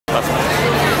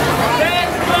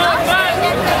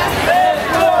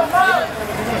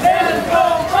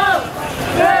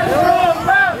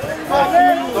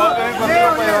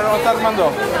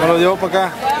llevando? Me lo llevo para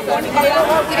acá.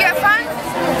 Did you have fun?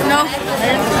 No.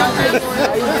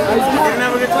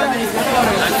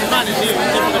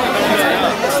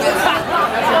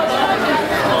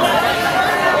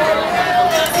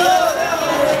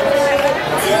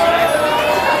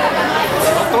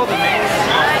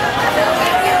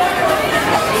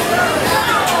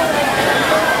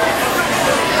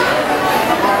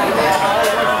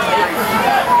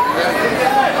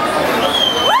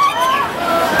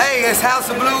 Hey, it's House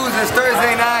of Blues. It's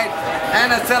Thursday night.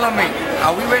 Anna's telling me,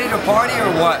 are we ready to party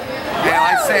or what? Yeah,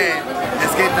 I said,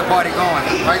 let's get the party going.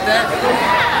 Right there?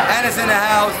 Anna's in the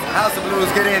house. House of Blues,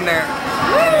 get in there.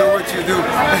 Do what you do.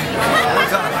 Hello,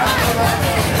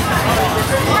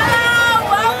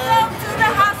 welcome to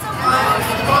the House of Blues.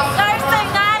 Thursday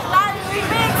night, live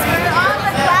remix. We're on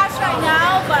the class right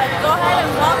now, but go ahead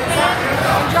and walk in.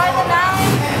 Enjoy the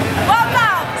night.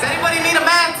 Welcome. Does anybody need a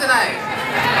man tonight?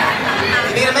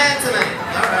 You need a man tonight?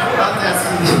 Alright, about that.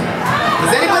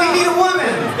 Does anybody need a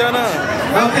woman?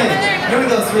 Okay, here we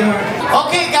go, sweetheart.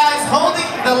 Okay, guys, holding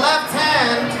the left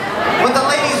hand with the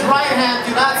lady's right hand.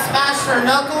 Do not smash her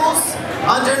knuckles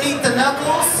underneath the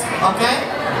knuckles, okay?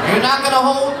 You're not gonna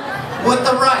hold with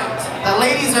the right. The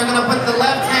ladies are gonna put the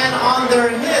left hand on their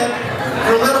hip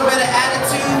for a little bit of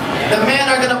attitude. The men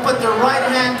are gonna put their right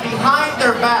hand behind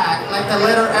their back like the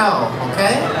letter L,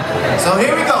 okay? So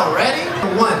here we go, ready?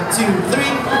 1, 2, 3,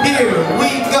 here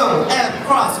we go. And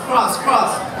cross, cross,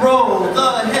 cross. Roll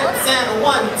the hips and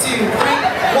 1, 2, 3.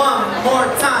 One more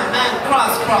time and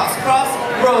cross, cross, cross.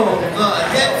 Roll the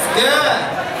hips. Good,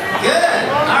 good.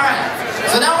 All right.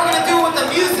 So now we're gonna do with the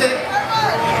music.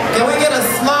 Can we get a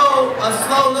slow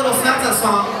little salsa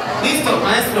song? Listo,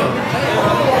 maestro.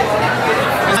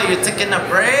 You're taking a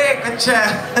break, good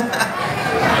job.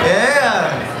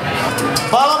 Yeah.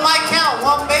 Follow my count.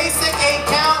 1 basic, 8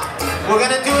 count. We're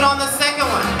gonna do it on the second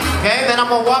one. Okay, then I'm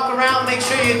gonna walk around, make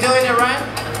sure you're doing it right.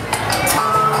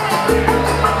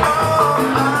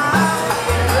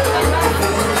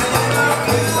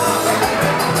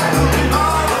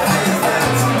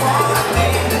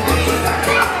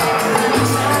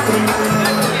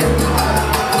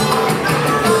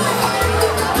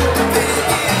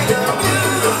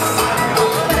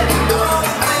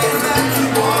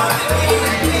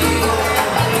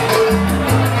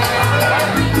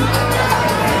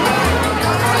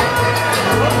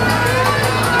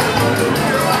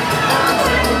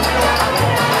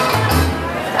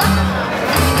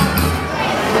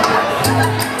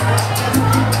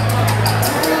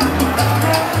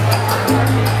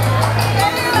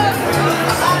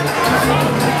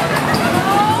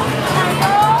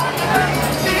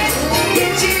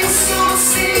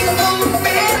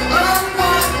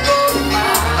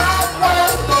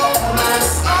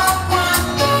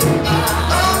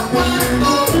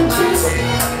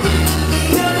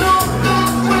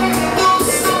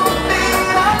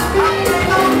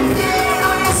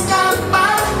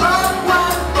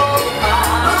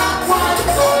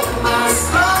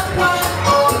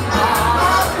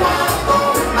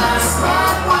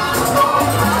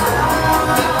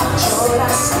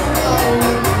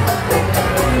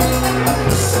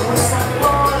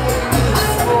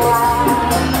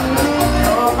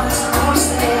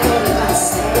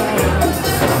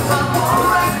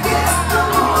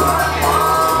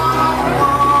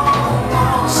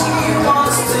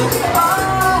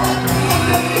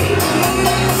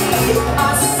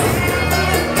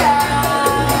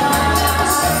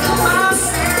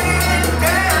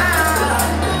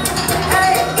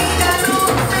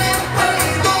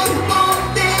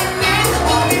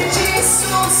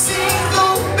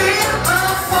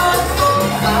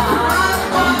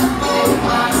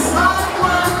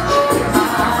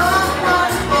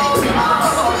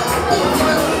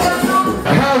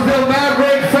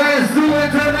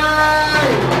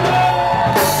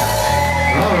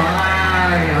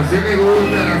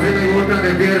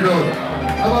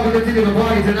 I'm going to continue the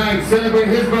party tonight, celebrate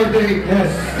his birthday,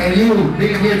 and you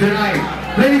being here tonight.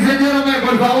 Ladies and gentlemen,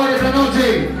 por favor, esta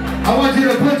noche, I want you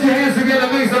to put your hands together,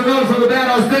 make some noise for the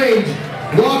band on stage.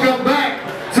 Welcome back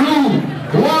to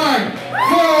 1,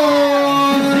 4.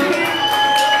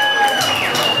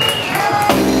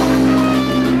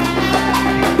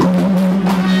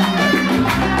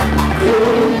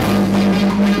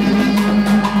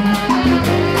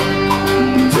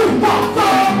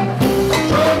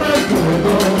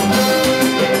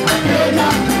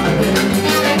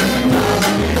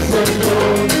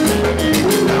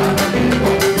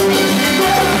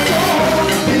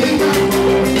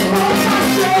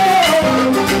 Yeah.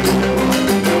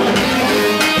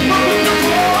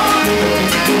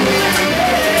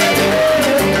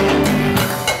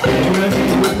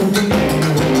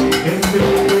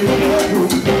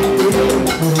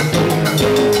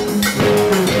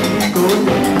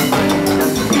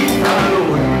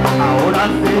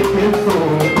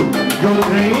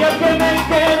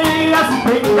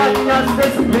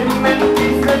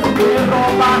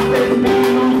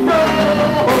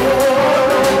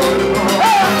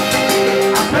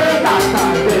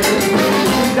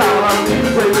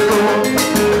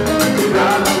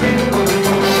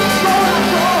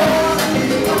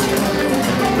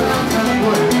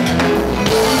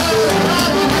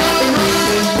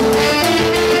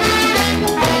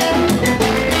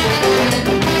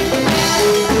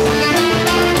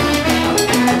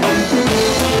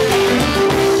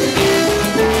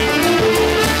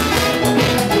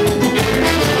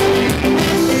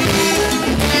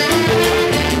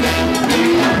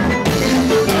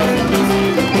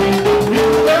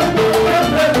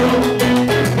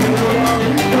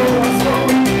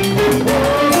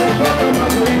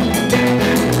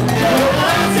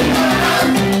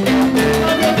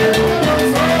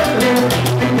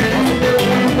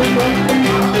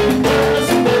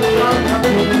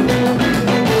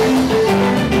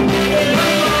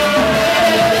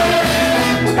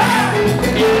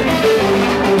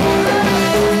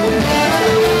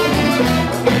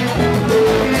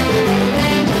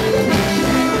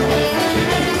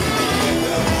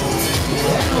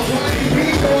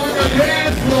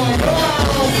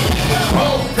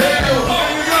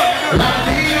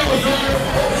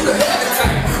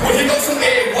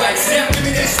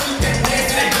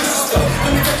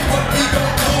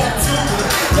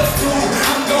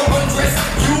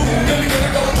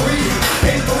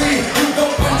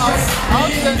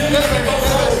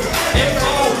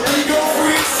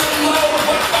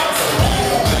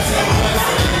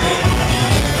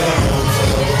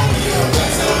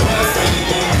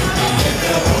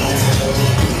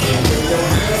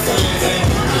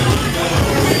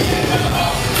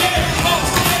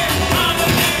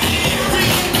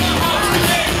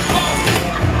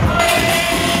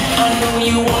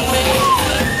 you want me.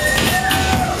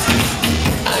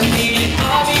 I need it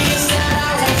obvious that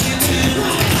I want you to.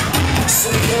 So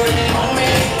put it on me.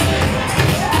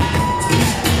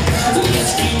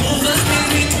 Let's remove the space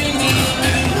between me and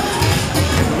you.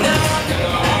 Now I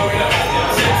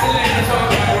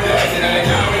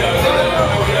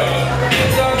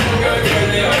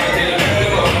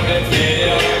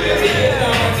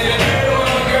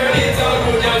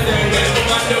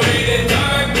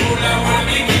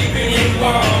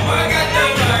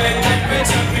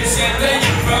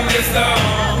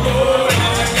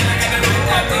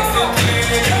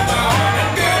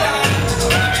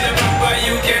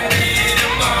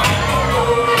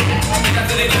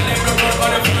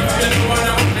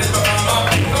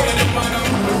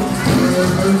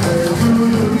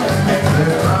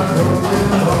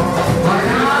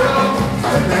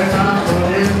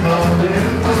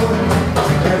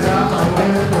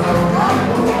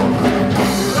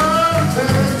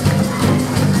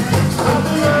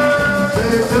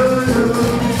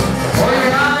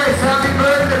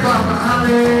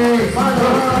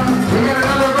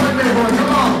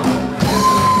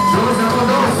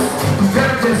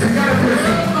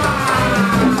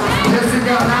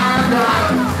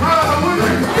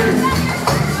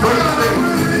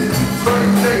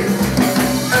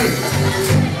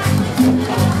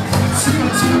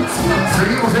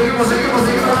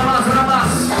Seguimos, una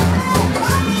más.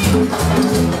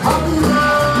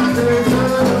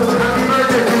 Happy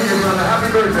birthday to you, brother. Happy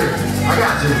birthday. I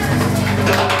got you.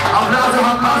 Aplausos.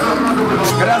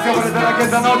 Gracias por estar aquí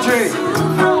esta noche.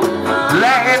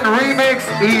 Latin Remix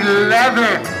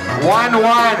 11.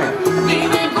 1-1.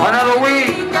 Another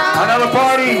week, another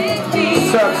party.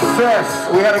 Success.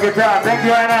 We had a good time. Thank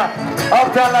you, Ana.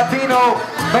 Uptown Latino,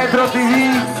 Metro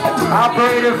TV,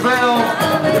 Operator Film,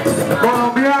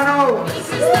 Colombiano,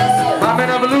 I'm in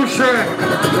Evolution,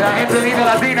 La Gente Linda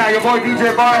Latina, your boy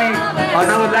DJ Barney,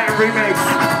 another Latin Remix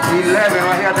 11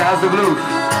 right here at the House of Blues.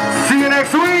 See you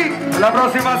next week, la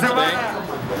próxima semana.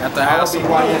 At the House of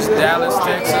Blues, Dallas,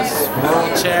 Texas,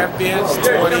 world champions,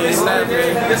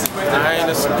 2011. I ain't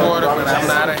a supporter, but I'm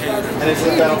not a hater.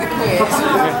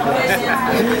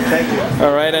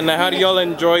 All right, and how do y'all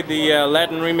enjoy the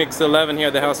Latin Remix 11 here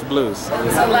at the House of Blues? It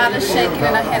was a lot of shaking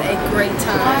and I had a great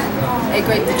time. The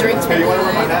drinks were good,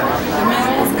 the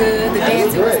music was good, the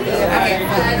dancing was good. I had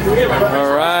fun.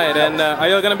 All right, and are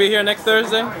y'all gonna be here next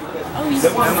Thursday? Oh, you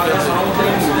said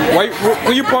Why, who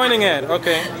are you pointing at?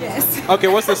 Okay. yes. Okay,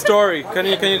 what's the story?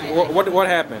 What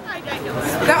happened?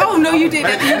 Oh, no, you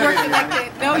didn't. You working like that.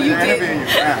 No, you didn't.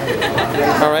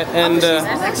 All right,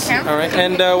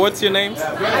 and what's your name?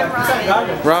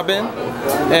 Robin.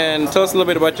 And tell us a little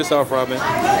bit about yourself, Robin. I'm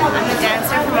a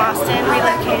dancer from Austin,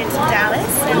 relocated to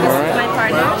Dallas, and this is my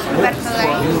partner,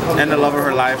 Katorce. And the love of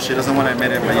her life. She doesn't want to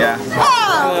admit it, but yeah.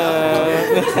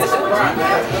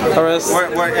 All right.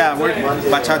 We're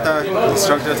bachata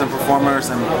instructors and performers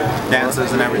and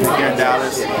dancers and everything here in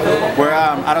Dallas. We're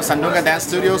out of Sandunga Dance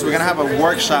Studios. We're gonna have a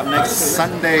workshop next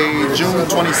Sunday, June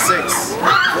 26th.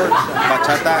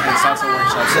 Bachata and salsa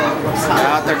workshop. So get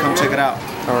out there, come check it out.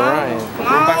 All right.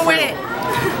 Come on with it.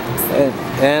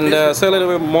 And say a little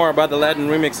bit more about the Latin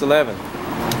Remix 11.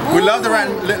 We love the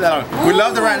Latin. We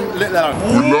love the Latin.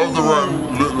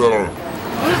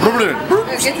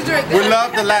 Get the drink. We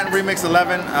love the Latin Remix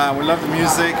 11. We love the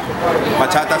music.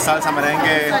 Bachata, salsa,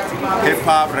 merengue, hip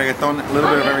hop, reggaeton, a little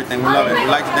bit of everything. We love it. We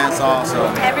like to dance all, so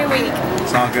Every week.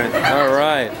 it's all good. All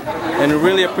right. And we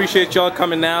really appreciate y'all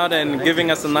coming out and giving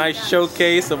us a nice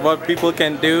showcase of what people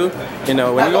can do. You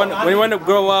know, when we want to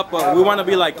grow up, we want to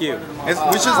be like you. We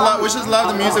just love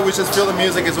the music. We just feel the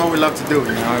music is what we love to do.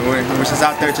 You know, we're just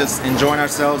out there just enjoying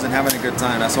ourselves and having a good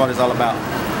time. That's what it's all about.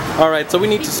 All right, so we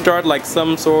need to start like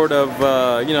some sort of,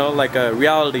 you know, like a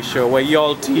reality show where you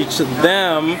all teach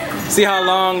them, see how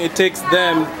long it takes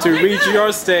them to reach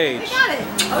your stage.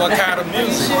 What kind of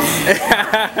music?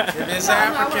 If it's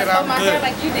African, I'm good.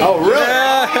 Oh, really?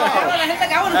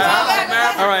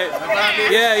 All right.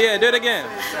 Yeah, do it again.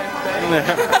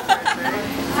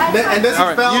 And this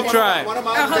All is right, Belle, you try. one of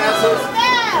my dancers.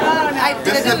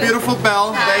 This is the beautiful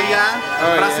Belle, Bella,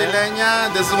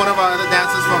 brasileña. This is one of our other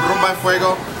dancers from Rumba y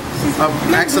Fuego.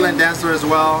 An excellent dancer as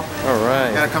well. All right.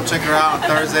 You gotta come check her out on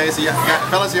Thursdays. So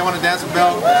fellas, you want to dance with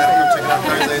Belle? You gotta come check it out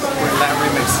Thursdays for Latin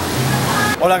Remix.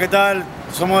 Hola, ¿qué tal?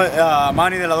 Somos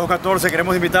Manny de la 214.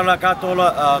 Queremos invitarla acá todos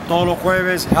los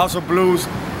jueves, House of Blues.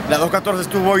 La 214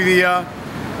 estuvo hoy día.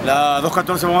 La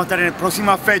 214 vamos a estar en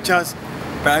próximas fechas.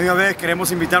 Pero a la misma vez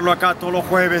queremos invitarlo acá todos los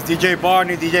jueves. DJ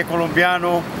Barney, DJ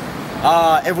Colombiano,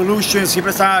 Evolution,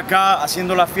 siempre están acá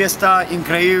haciendo la fiesta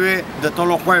increíble de todos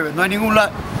los jueves. No hay ningún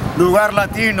lugar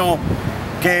latino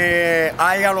que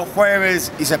haya los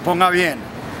jueves y se ponga bien.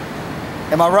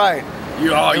 Am I right?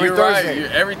 You're Thursday.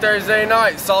 right. Every Thursday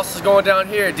night, salsa's going down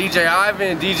here. DJ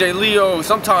Ivan, DJ Leo,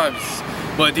 sometimes.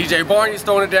 But DJ Barney's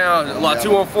throwing it down. A lot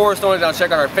 214 is throwing it down.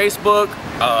 Check out our Facebook.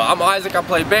 I'm Isaac, I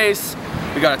play bass.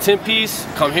 We got a 10-piece.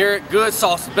 Come hear it. Good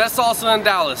salsa. Best salsa in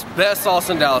Dallas. Best salsa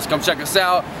in Dallas. Come check us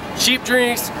out. Cheap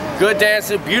drinks, good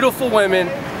dancing, beautiful women.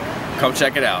 Come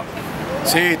check it out.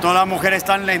 Sí, todas las mujeres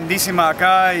están lindísimas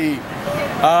acá y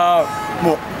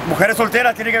mujeres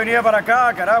solteras tienen que venir para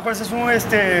acá, carajo, ese es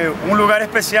un lugar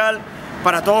especial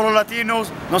para todos los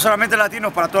latinos, no solamente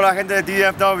latinos, para toda la gente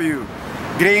de DFW,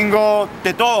 gringo,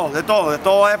 de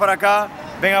todo hay para acá,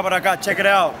 venga para acá, check it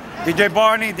out. DJ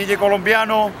Barney, DJ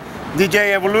colombiano,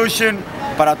 DJ Evolution,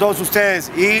 para todos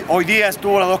ustedes, y hoy día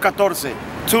estuvo la 214,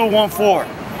 214,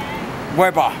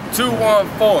 hueva.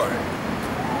 214.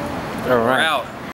 All right. We're out.